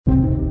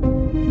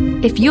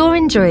If you're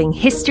enjoying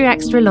History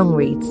Extra long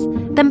reads,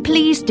 then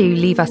please do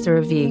leave us a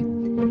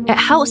review. It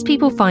helps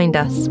people find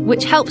us,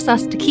 which helps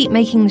us to keep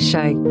making the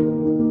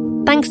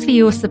show. Thanks for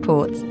your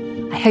support.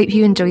 I hope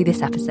you enjoy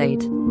this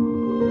episode.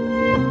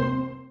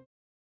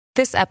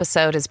 This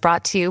episode is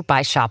brought to you by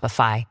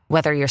Shopify.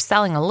 Whether you're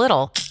selling a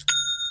little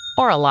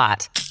or a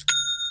lot,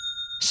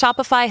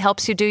 Shopify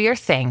helps you do your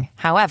thing,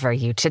 however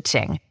you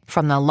cha-ching.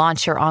 From the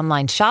launch your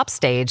online shop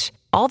stage,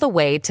 all the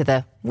way to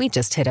the we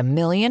just hit 1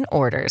 million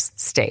orders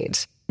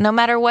stage. No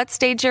matter what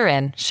stage you're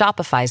in,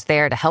 Shopify's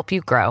there to help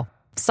you grow.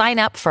 Sign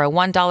up for a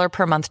 $1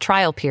 per month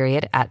trial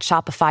period at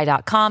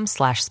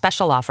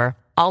shopify.com/special offer,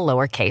 all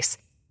lowercase.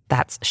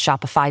 That's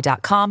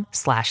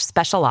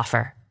shopify.com/special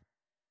offer.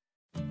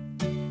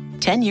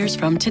 10 years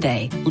from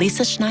today,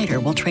 Lisa Schneider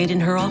will trade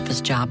in her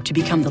office job to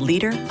become the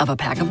leader of a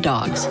pack of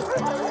dogs.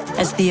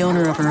 As the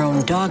owner of her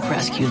own dog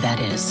rescue, that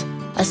is.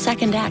 A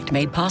second act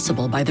made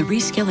possible by the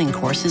reskilling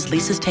courses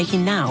Lisa's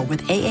taking now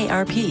with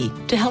AARP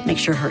to help make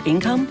sure her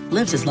income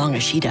lives as long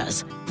as she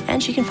does.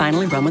 And she can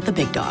finally run with the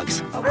big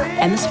dogs.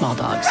 And the small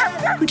dogs,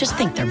 who just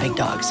think they're big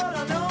dogs.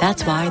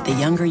 That's why the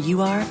younger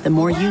you are, the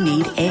more you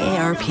need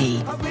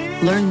AARP.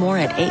 Learn more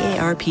at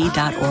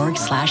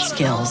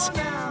aarp.org/skills.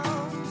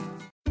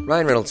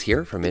 Ryan Reynolds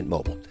here from Mint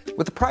Mobile.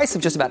 With the price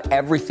of just about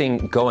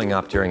everything going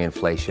up during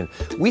inflation,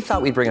 we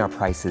thought we'd bring our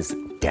prices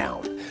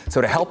down.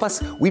 So to help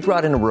us, we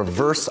brought in a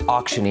reverse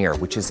auctioneer,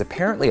 which is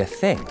apparently a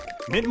thing.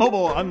 Mint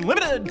Mobile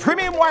Unlimited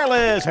Premium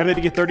Wireless. How to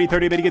get 30,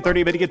 30, how to get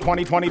 30, how to get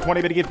 20, 20,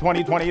 20, how to get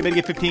 20, 20, how to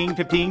get 15,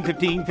 15,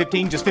 15,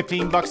 15, just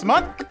 $15 a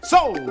month?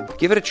 Sold!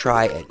 Give it a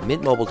try at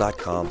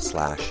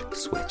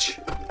mintmobile.com/switch.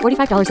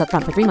 $45 up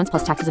front for 3 months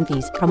plus taxes and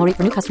fees. Promo rate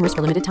for new customers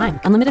for limited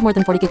time. Unlimited more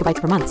than 40 gigabytes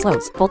per month.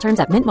 Slows full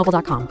terms at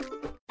mintmobile.com.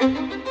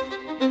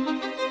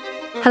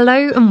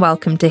 Hello and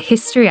welcome to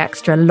History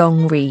Extra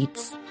Long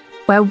Reads,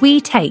 where we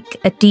take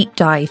a deep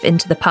dive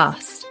into the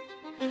past,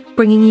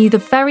 bringing you the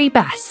very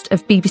best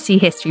of BBC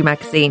History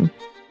magazine,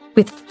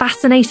 with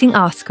fascinating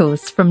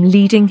articles from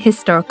leading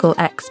historical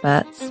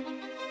experts.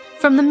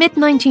 From the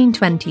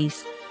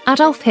mid-1920s,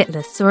 Adolf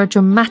Hitler saw a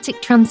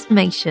dramatic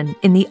transformation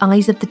in the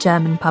eyes of the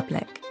German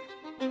public.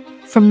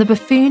 From the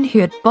buffoon who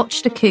had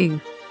botched a coup,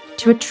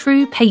 to a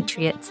true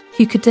patriot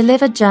who could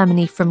deliver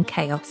Germany from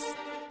chaos.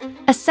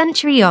 A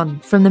century on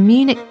from the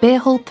Munich beer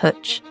hall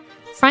putsch,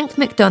 Frank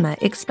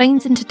McDonough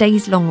explains in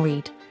today's long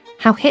read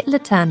how Hitler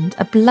turned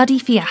a bloody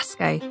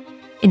fiasco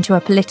into a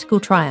political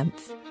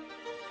triumph.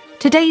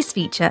 Today's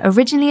feature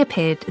originally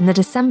appeared in the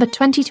December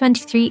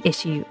 2023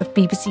 issue of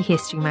BBC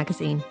History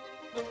magazine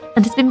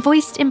and has been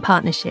voiced in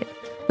partnership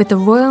with the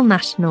Royal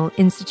National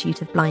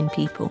Institute of Blind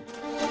People.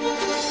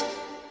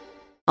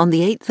 On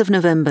the 8th of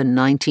November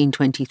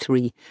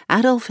 1923,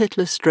 Adolf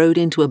Hitler strode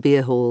into a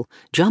beer hall,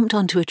 jumped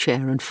onto a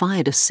chair and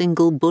fired a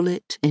single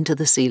bullet into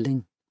the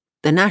ceiling.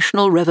 "The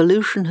national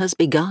revolution has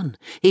begun,"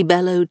 he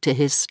bellowed to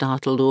his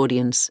startled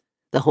audience.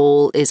 "The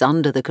hall is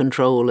under the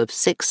control of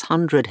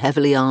 600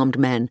 heavily armed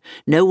men.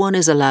 No one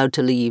is allowed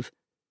to leave."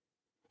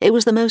 It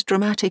was the most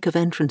dramatic of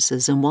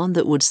entrances and one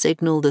that would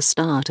signal the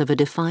start of a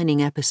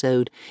defining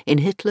episode in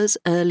Hitler's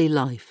early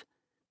life,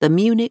 the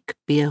Munich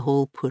beer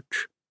hall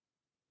putsch.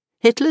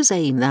 Hitler's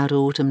aim that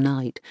autumn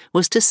night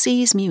was to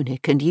seize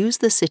Munich and use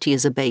the city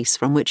as a base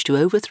from which to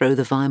overthrow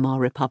the Weimar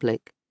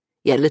Republic.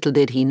 Yet little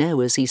did he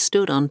know as he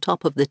stood on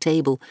top of the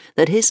table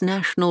that his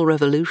national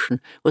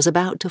revolution was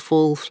about to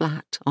fall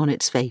flat on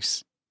its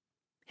face.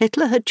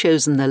 Hitler had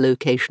chosen the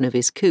location of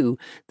his coup,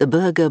 the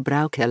Burger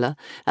Braukeller,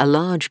 a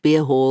large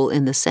beer hall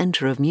in the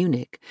centre of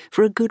Munich,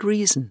 for a good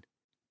reason.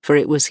 For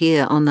it was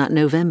here on that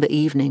November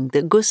evening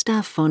that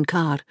Gustav von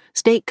Kahr,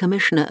 State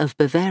Commissioner of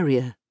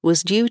Bavaria,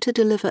 was due to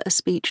deliver a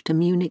speech to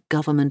Munich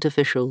government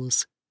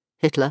officials.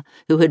 Hitler,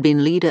 who had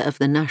been leader of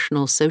the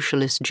National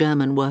Socialist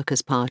German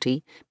Workers'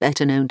 Party,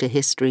 better known to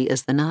history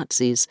as the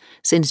Nazis,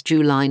 since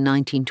July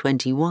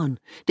 1921,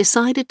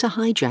 decided to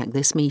hijack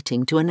this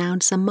meeting to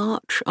announce a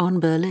march on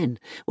Berlin,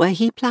 where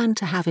he planned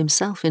to have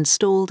himself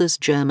installed as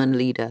German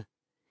leader.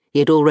 He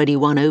had already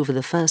won over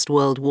the First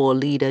World War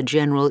leader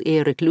General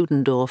Erich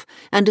Ludendorff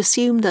and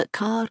assumed that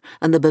Kahr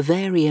and the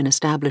Bavarian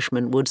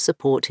establishment would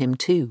support him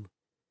too.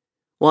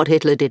 What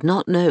Hitler did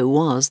not know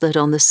was that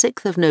on the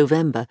 6th of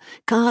November,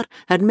 Kahr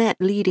had met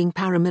leading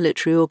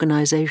paramilitary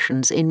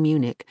organizations in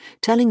Munich,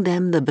 telling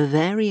them the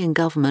Bavarian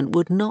government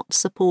would not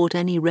support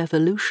any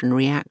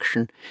revolutionary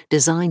action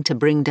designed to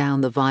bring down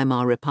the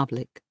Weimar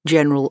Republic.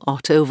 General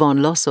Otto von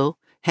Lossow,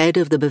 head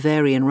of the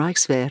Bavarian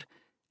Reichswehr,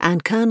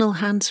 and Colonel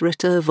Hans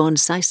Ritter von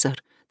Seisser,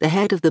 the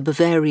head of the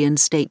Bavarian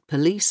State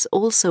Police,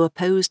 also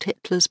opposed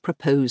Hitler's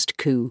proposed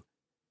coup.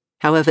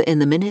 However, in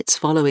the minutes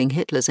following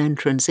Hitler's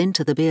entrance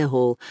into the beer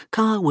hall,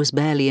 Kahr was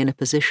barely in a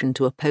position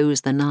to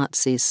oppose the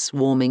Nazis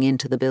swarming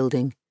into the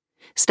building.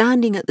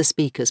 Standing at the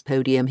speaker's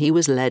podium, he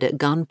was led at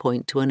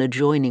gunpoint to an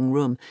adjoining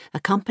room,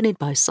 accompanied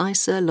by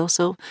Seisser,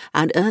 Lossow,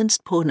 and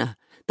Ernst Porner,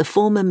 the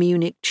former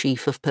Munich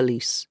chief of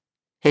police.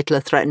 Hitler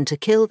threatened to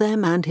kill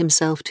them and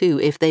himself too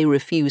if they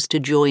refused to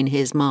join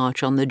his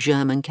march on the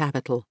German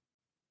capital.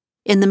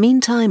 In the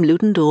meantime,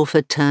 Ludendorff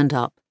had turned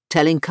up,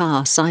 telling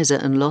Kahr, Seiser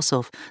and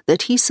Lossow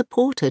that he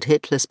supported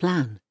Hitler's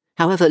plan.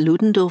 However,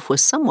 Ludendorff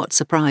was somewhat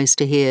surprised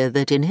to hear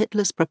that in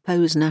Hitler's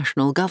proposed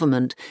national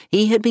government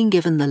he had been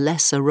given the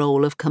lesser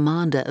role of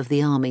commander of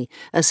the army,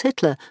 as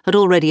Hitler had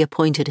already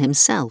appointed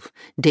himself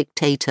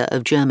dictator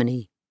of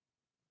Germany.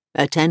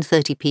 At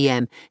 10:30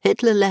 p.m,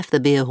 Hitler left the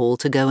beer hall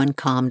to go and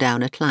calm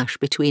down a clash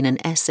between an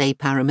SA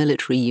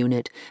paramilitary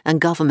unit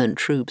and government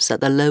troops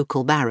at the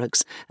local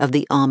barracks of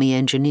the Army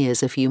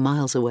Engineers a few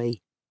miles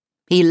away.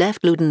 He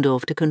left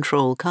Ludendorff to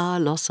control Kahr,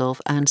 Lossow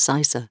and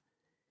Seiser.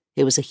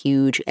 It was a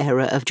huge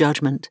error of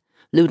judgment.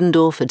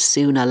 Ludendorff had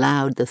soon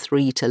allowed the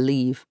three to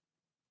leave.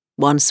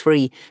 Once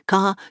free,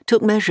 Kahr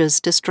took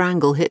measures to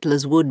strangle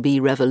Hitler's would-be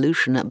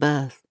revolution at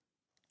birth.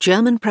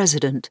 German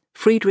President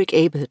Friedrich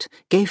Ebert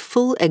gave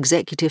full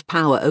executive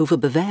power over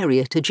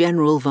Bavaria to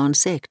General von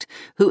Seeckt,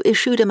 who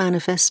issued a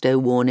manifesto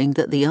warning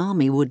that the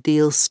army would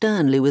deal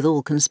sternly with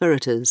all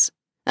conspirators.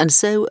 And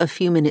so, a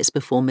few minutes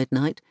before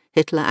midnight,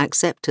 Hitler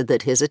accepted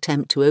that his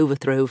attempt to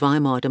overthrow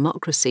Weimar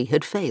democracy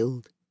had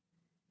failed.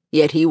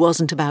 Yet he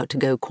wasn't about to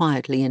go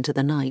quietly into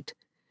the night.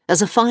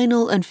 As a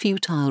final and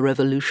futile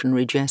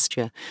revolutionary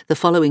gesture, the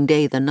following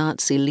day the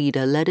Nazi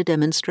leader led a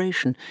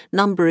demonstration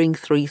numbering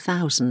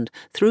 3,000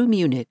 through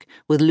Munich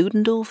with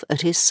Ludendorff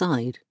at his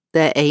side.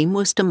 Their aim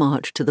was to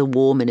march to the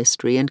War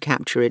Ministry and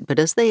capture it, but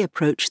as they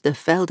approached the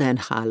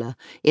Feldherrnhalle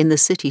in the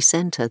city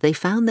centre, they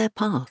found their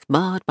path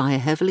barred by a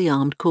heavily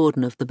armed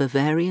cordon of the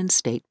Bavarian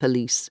State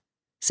Police.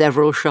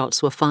 Several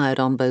shots were fired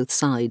on both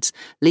sides,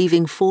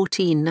 leaving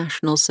 14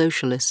 National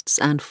Socialists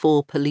and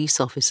 4 police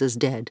officers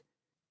dead.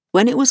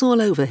 When it was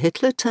all over,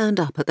 Hitler turned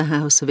up at the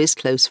house of his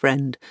close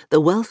friend,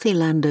 the wealthy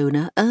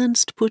landowner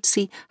Ernst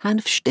Putzi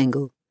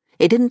Hanfstaengl.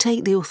 It didn't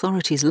take the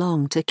authorities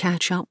long to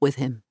catch up with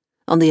him.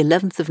 On the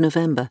 11th of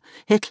November,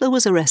 Hitler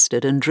was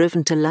arrested and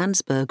driven to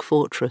Landsberg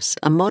Fortress,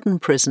 a modern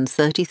prison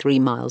 33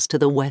 miles to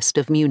the west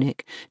of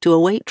Munich, to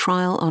await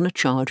trial on a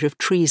charge of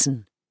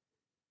treason.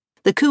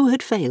 The coup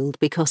had failed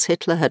because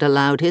Hitler had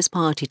allowed his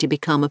party to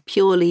become a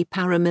purely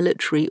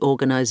paramilitary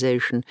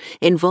organization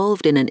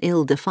involved in an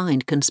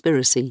ill-defined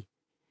conspiracy.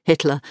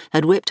 Hitler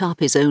had whipped up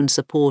his own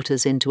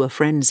supporters into a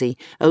frenzy,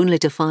 only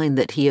to find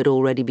that he had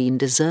already been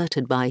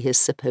deserted by his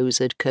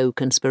supposed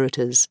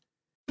co-conspirators.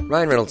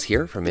 Ryan Reynolds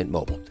here from Mint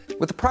Mobile.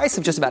 With the price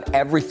of just about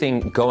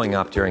everything going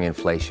up during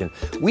inflation,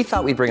 we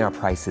thought we'd bring our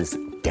prices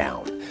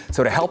down.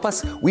 So to help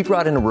us, we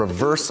brought in a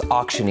reverse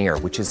auctioneer,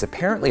 which is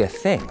apparently a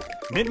thing.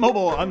 Mint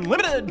Mobile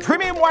Unlimited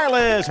Premium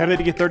Wireless. How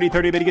to get 30,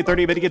 30, bit to get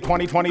 30, bit to get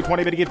 20, 20,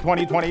 20, bit to get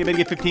 20, 20, bit to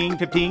get 15,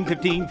 15,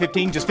 15,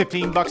 15, just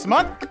 $15 a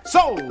month?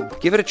 Sold!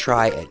 Give it a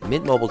try at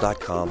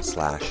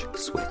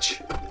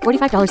mintmobile.com/switch.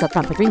 $45 up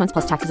front for 3 months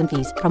plus taxes and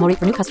fees. Promo rate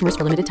for new customers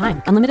for limited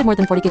time. Unlimited more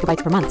than 40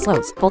 gigabytes per month.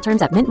 Slows full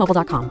terms at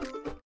mintmobile.com.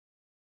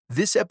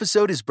 This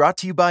episode is brought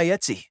to you by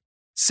Etsy.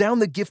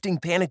 Sound the gifting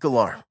panic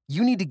alarm.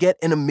 You need to get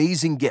an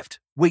amazing gift.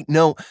 Wait,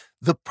 no,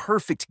 the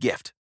perfect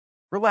gift.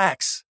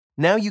 Relax.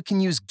 Now you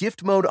can use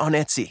gift mode on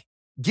Etsy.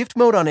 Gift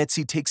mode on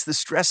Etsy takes the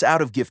stress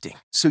out of gifting,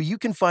 so you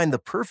can find the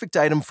perfect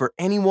item for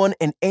anyone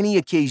and any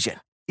occasion.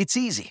 It's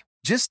easy.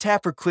 Just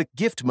tap or click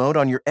gift mode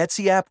on your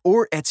Etsy app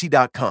or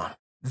Etsy.com.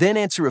 Then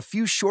answer a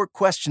few short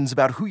questions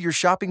about who you're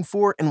shopping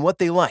for and what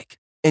they like.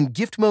 And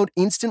gift mode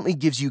instantly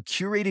gives you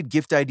curated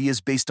gift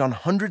ideas based on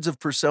hundreds of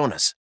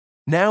personas.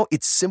 Now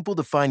it's simple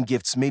to find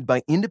gifts made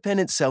by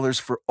independent sellers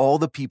for all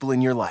the people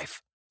in your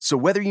life. So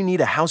whether you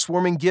need a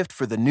housewarming gift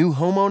for the new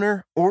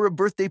homeowner or a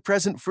birthday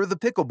present for the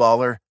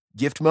pickleballer,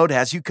 Gift Mode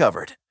has you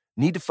covered.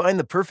 Need to find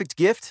the perfect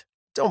gift?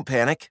 Don't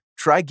panic.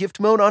 Try Gift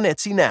Mode on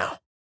Etsy now.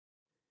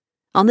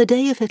 On the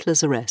day of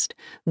Hitler's arrest,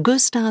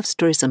 Gustav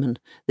Stresemann,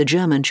 the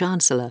German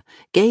Chancellor,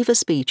 gave a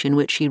speech in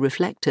which he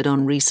reflected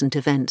on recent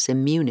events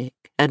in Munich,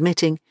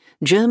 admitting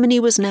Germany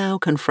was now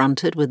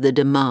confronted with the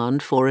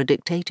demand for a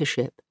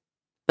dictatorship.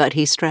 But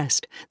he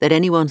stressed that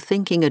anyone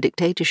thinking a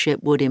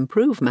dictatorship would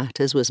improve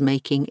matters was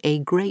making a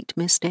great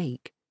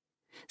mistake.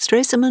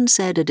 Stresemann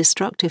said a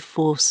destructive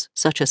force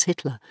such as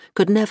Hitler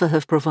could never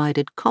have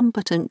provided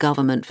competent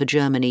government for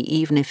Germany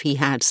even if he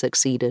had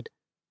succeeded.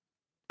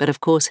 But of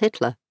course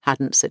Hitler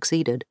hadn't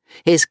succeeded.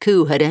 His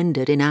coup had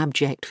ended in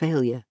abject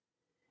failure.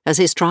 As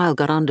his trial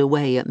got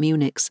underway at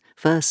Munich's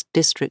 1st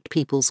District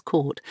People's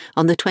Court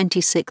on the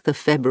 26th of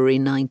February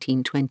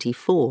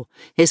 1924,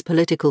 his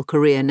political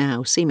career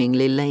now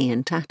seemingly lay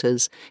in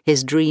tatters,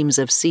 his dreams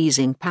of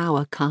seizing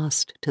power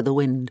cast to the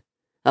wind.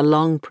 A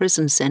long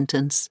prison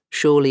sentence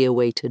surely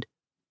awaited.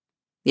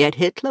 Yet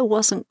Hitler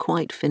wasn't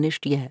quite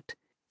finished yet.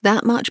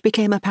 That much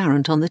became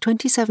apparent on the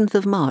 27th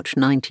of March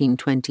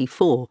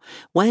 1924,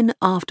 when,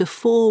 after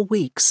 4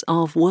 weeks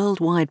of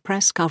worldwide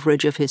press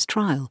coverage of his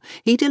trial,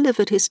 he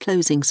delivered his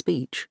closing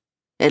speech.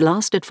 It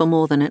lasted for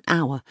more than an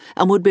hour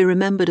and would be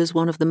remembered as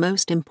one of the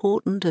most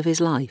important of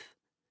his life.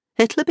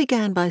 Hitler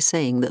began by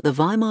saying that the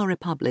Weimar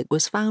Republic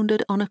was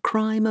founded on a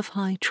crime of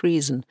high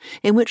treason,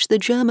 in which the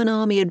German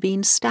army had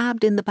been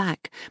stabbed in the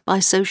back by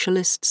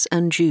socialists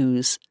and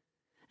Jews.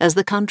 As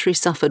the country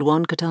suffered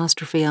one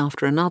catastrophe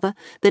after another,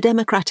 the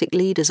democratic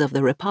leaders of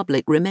the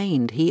Republic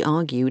remained, he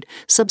argued,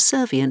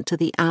 subservient to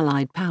the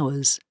Allied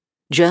powers.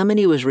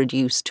 Germany was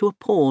reduced to a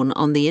pawn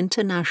on the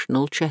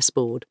international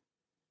chessboard.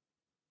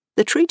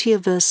 The Treaty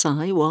of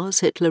Versailles was,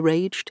 Hitler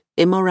raged,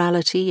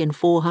 immorality in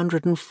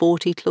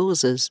 440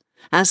 clauses.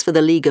 As for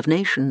the League of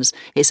Nations,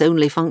 its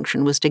only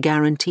function was to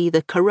guarantee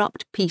the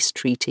corrupt peace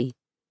treaty.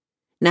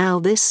 Now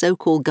this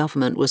so-called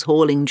government was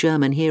hauling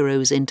German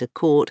heroes into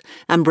court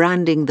and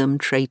branding them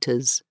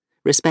traitors.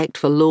 Respect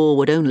for law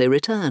would only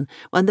return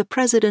when the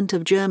President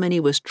of Germany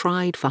was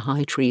tried for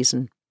high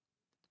treason.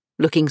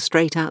 Looking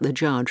straight at the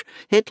judge,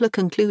 Hitler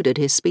concluded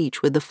his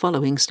speech with the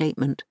following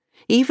statement: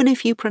 "Even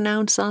if you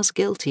pronounce us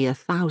guilty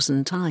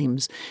 1,000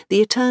 times,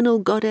 the eternal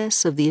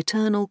goddess of the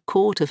eternal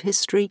court of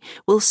history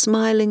will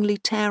smilingly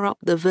tear up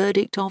the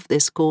verdict of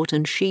this court,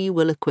 and she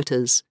will acquit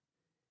us."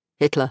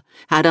 Hitler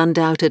had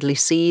undoubtedly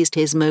seized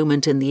his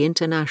moment in the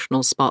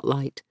international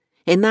spotlight.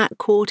 In that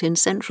court in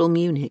central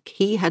Munich,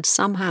 he had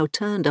somehow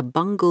turned a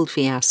bungled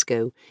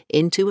fiasco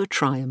into a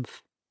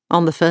triumph.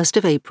 On the 1st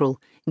of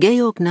April,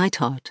 Georg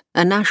Neidhardt,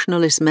 a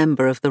nationalist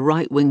member of the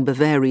right-wing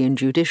Bavarian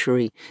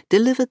judiciary,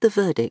 delivered the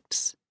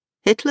verdicts.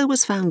 Hitler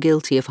was found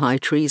guilty of high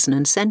treason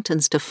and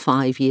sentenced to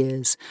 5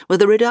 years,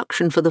 with a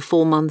reduction for the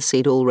 4 months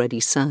he'd already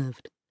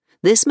served.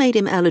 This made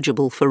him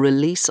eligible for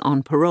release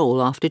on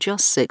parole after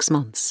just 6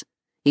 months.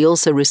 He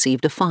also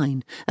received a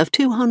fine of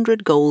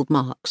 200 gold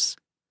marks.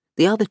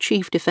 The other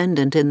chief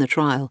defendant in the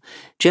trial,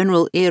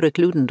 General Erich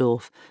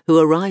Ludendorff, who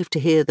arrived to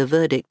hear the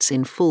verdicts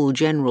in full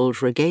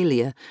general's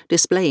regalia,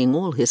 displaying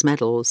all his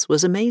medals,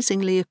 was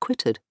amazingly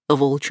acquitted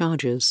of all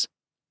charges.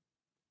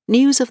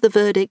 News of the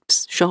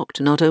verdicts shocked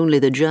not only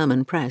the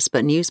German press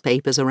but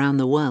newspapers around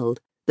the world.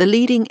 The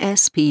leading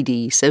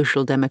SPD,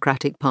 Social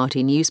Democratic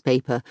Party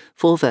newspaper,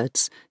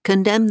 Vorwärts,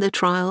 condemned the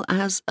trial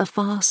as a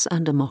farce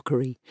and a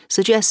mockery,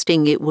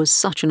 suggesting it was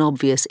such an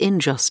obvious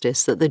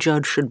injustice that the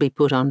judge should be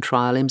put on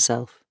trial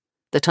himself.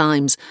 The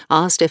Times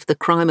asked if the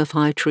crime of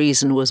high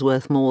treason was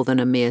worth more than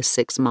a mere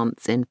 6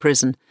 months in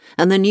prison,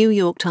 and the New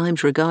York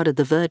Times regarded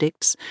the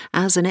verdicts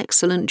as an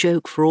excellent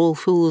joke for All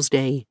Fool's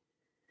Day.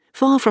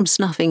 Far from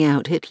snuffing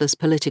out Hitler's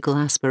political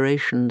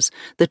aspirations,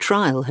 the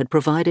trial had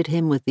provided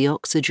him with the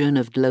oxygen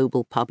of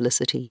global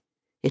publicity.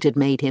 It had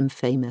made him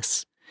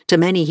famous. To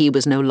many he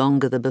was no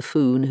longer the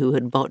buffoon who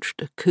had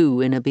botched a coup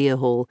in a beer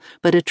hall,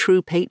 but a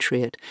true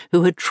patriot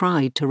who had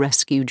tried to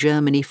rescue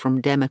Germany from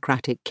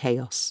democratic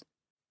chaos.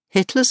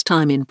 Hitler's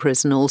time in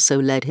prison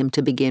also led him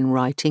to begin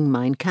writing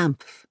Mein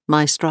Kampf,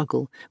 My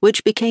Struggle,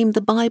 which became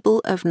the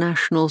Bible of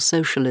National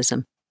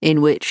Socialism, in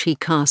which he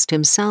cast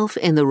himself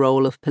in the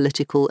role of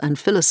political and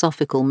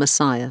philosophical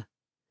messiah.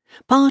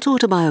 Part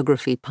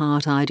autobiography,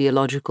 part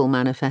ideological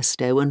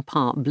manifesto, and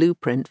part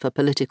blueprint for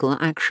political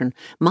action,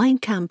 Mein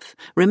Kampf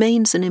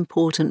remains an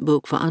important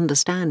book for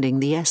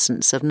understanding the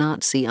essence of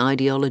Nazi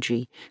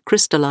ideology,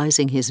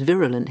 crystallizing his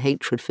virulent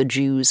hatred for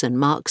Jews and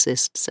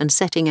Marxists and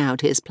setting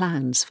out his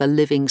plans for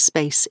living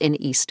space in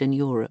Eastern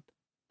Europe.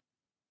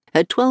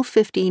 At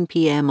 12:15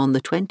 p.m. on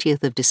the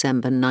 20th of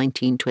December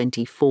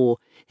 1924,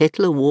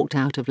 Hitler walked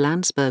out of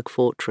Landsberg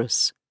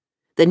Fortress.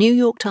 The New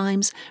York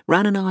Times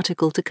ran an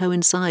article to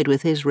coincide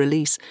with his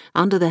release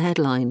under the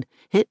headline,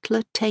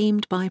 "Hitler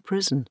Tamed by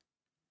Prison."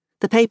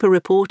 The paper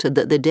reported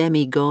that the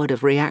demigod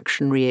of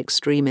reactionary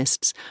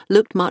extremists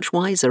looked much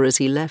wiser as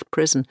he left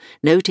prison,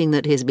 noting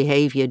that his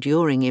behavior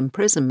during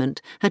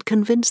imprisonment had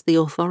convinced the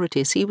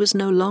authorities he was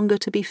no longer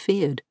to be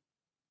feared.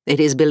 It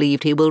is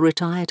believed he will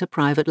retire to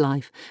private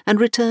life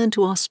and return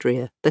to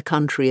Austria, the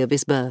country of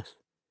his birth.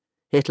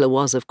 Hitler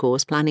was, of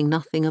course, planning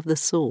nothing of the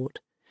sort.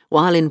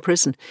 While in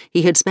prison,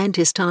 he had spent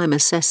his time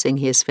assessing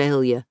his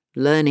failure,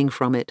 learning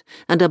from it,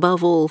 and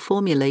above all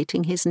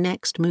formulating his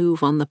next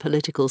move on the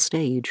political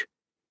stage.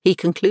 He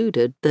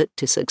concluded that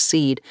to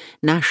succeed,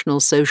 National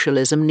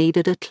Socialism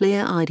needed a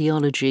clear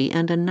ideology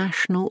and a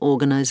national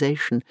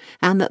organization,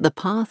 and that the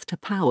path to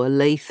power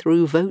lay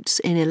through votes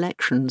in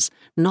elections,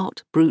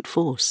 not brute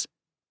force.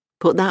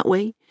 Put that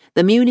way,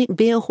 the Munich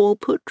beer hall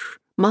putsch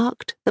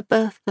marked the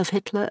birth of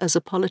Hitler as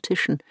a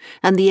politician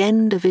and the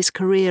end of his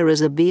career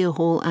as a beer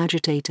hall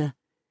agitator.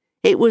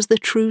 It was the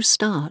true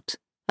start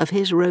of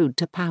his road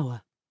to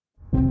power.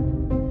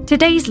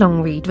 Today's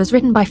long read was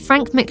written by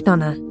Frank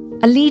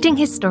McDonough, a leading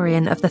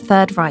historian of the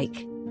Third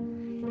Reich.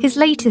 His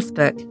latest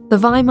book, The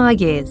Weimar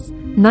Years,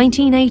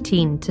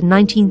 1918 to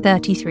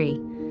 1933,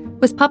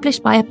 was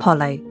published by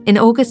Apollo in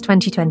August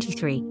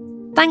 2023.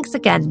 Thanks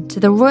again to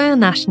the Royal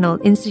National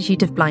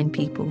Institute of Blind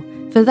People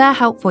for their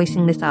help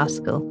voicing this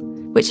article,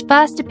 which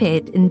first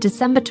appeared in the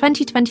December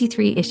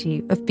 2023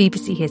 issue of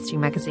BBC History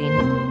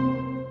magazine.